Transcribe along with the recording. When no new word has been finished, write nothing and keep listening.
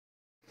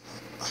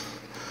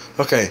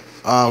Okay,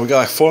 we got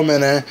like 4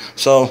 minutes.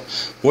 So,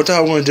 what the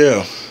hell we gonna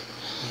do?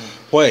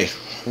 Wait,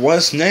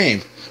 what's his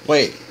name?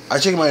 Wait, I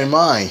changed my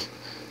mind.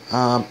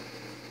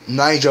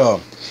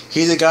 Nigel.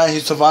 He's the guy who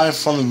survived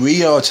from the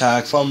Rio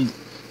attack from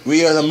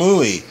Rio the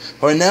movie.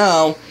 But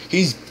now,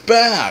 he's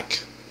back.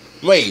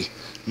 Wait,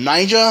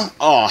 Nigel?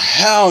 Oh,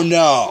 hell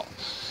no.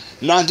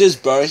 Not this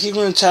bird. He's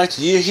gonna attack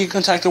you. He can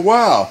attack the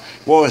world.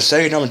 Well, it's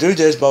saying I'm gonna do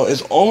this, but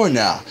it's over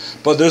now.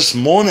 But this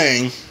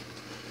morning,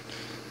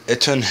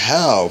 it turned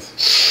hell.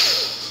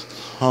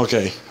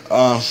 Okay,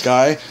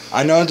 guy,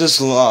 I know this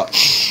a lot.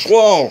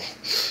 Whoa,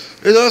 it's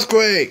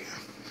earthquake.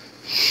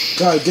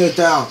 Guy, get it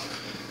down.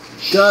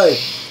 Guy,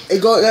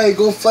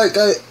 go fight,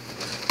 guy.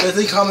 There's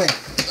he coming.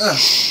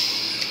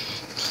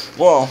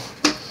 Whoa.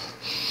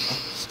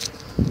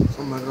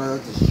 Oh my god,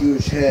 that's a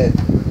huge head.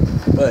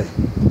 Wait.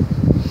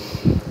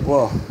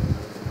 Whoa.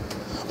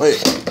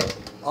 Wait.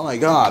 Oh my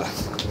god.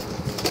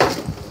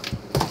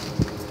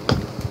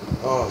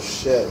 Oh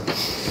shit.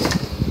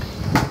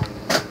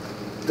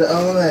 The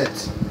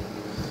element.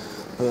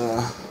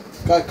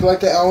 Gotta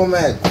collect the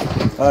element.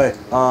 Alright,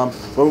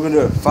 what we're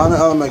gonna do? Find the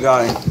element,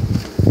 guy.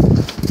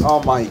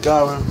 Oh my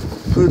god.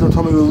 Please don't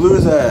tell me we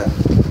lose it.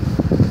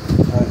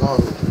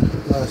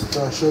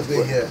 No, it should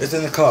be here. It's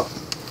in the cup.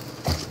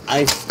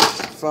 I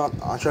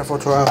try for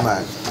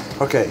element.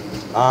 Okay,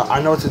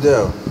 I know what to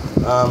do.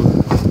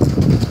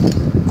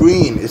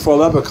 Green is for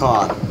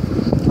leprechaun.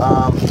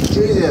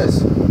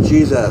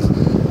 Jesus.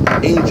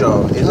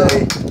 Angel is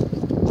a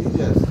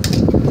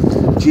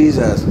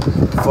Jesus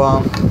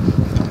from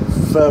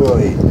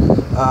February.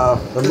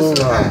 The moon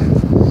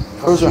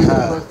Person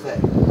hat.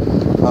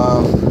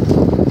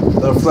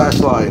 The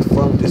flashlight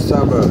from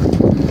December.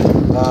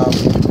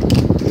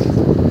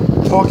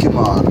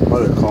 Pokemon, what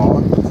do they call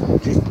it?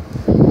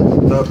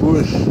 The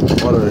bush,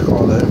 what do they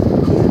call it?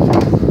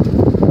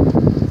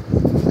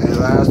 And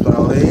last but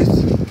not least,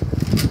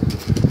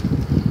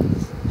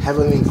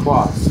 Heavenly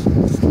Cross.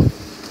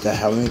 the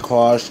Heavenly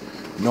Cross,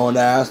 known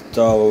as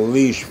the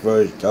leash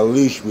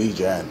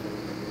region.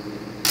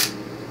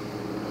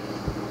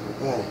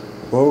 Hey,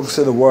 What would you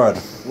say the word?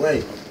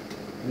 wait.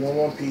 No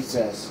more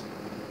pieces.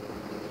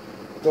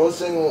 Those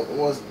things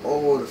was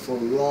old for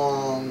a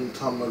long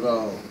time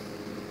ago.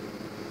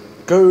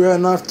 Go, we got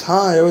enough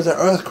time. It was an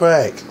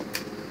earthquake.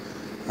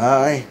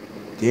 Alright,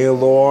 dear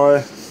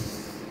Lord,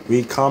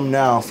 we come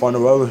now from the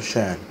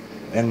revolution.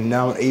 And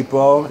now in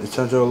April, it's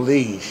time to a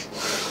leash.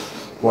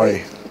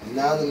 Wait.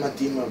 Now the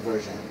Matima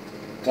version.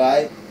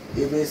 Guy,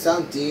 if it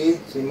sounds D,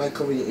 so you might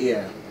cover your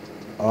ear.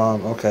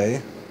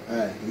 Okay.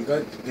 Alright, you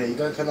gotta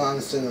kind of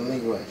understand the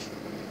language.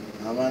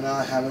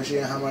 Hamana, Hamashi,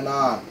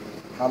 Hamana.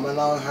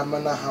 Hamana,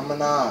 Hamana,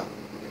 Hamana.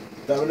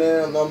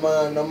 Damana,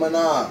 Nomana,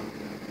 Nomana.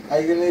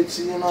 I gonna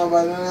see you now,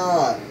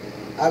 Banana.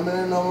 I'm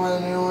gonna know my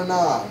new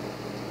na.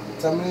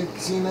 Somebody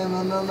seen it,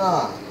 no, no,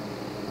 no.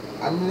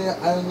 I'm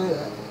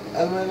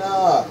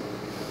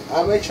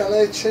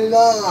trying to chill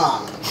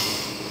out.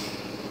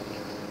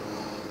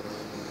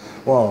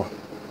 Whoa.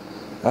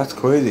 That's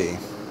crazy.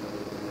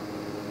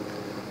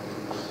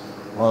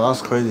 Well,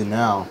 that's crazy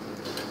now.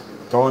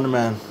 The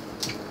ornament.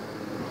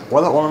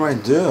 What did the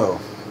ornament do?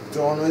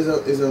 The ornament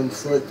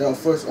the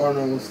first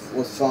ornament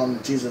was from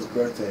Jesus'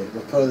 birthday.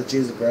 Was part of the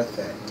Jesus'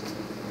 birthday.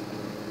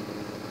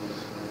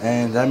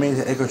 And that means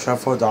it could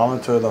transfer down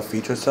to the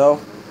future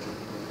self?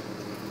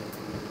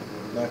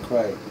 Not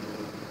quite.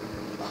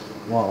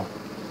 Wow.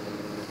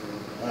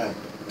 Alright,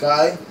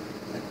 guy,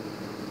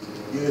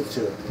 you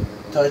two,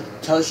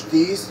 touch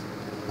these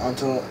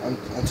until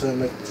it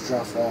makes the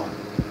drop on.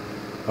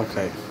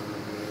 Okay.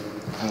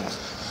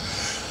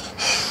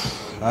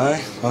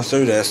 Alright, let's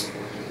do this.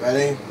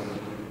 Ready?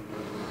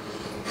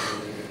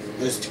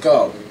 Let's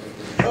go.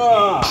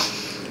 Ah!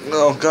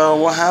 Oh god,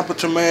 what happened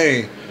to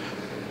me?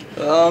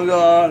 Oh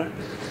god.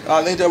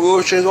 I think the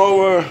wheelchair's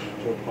over.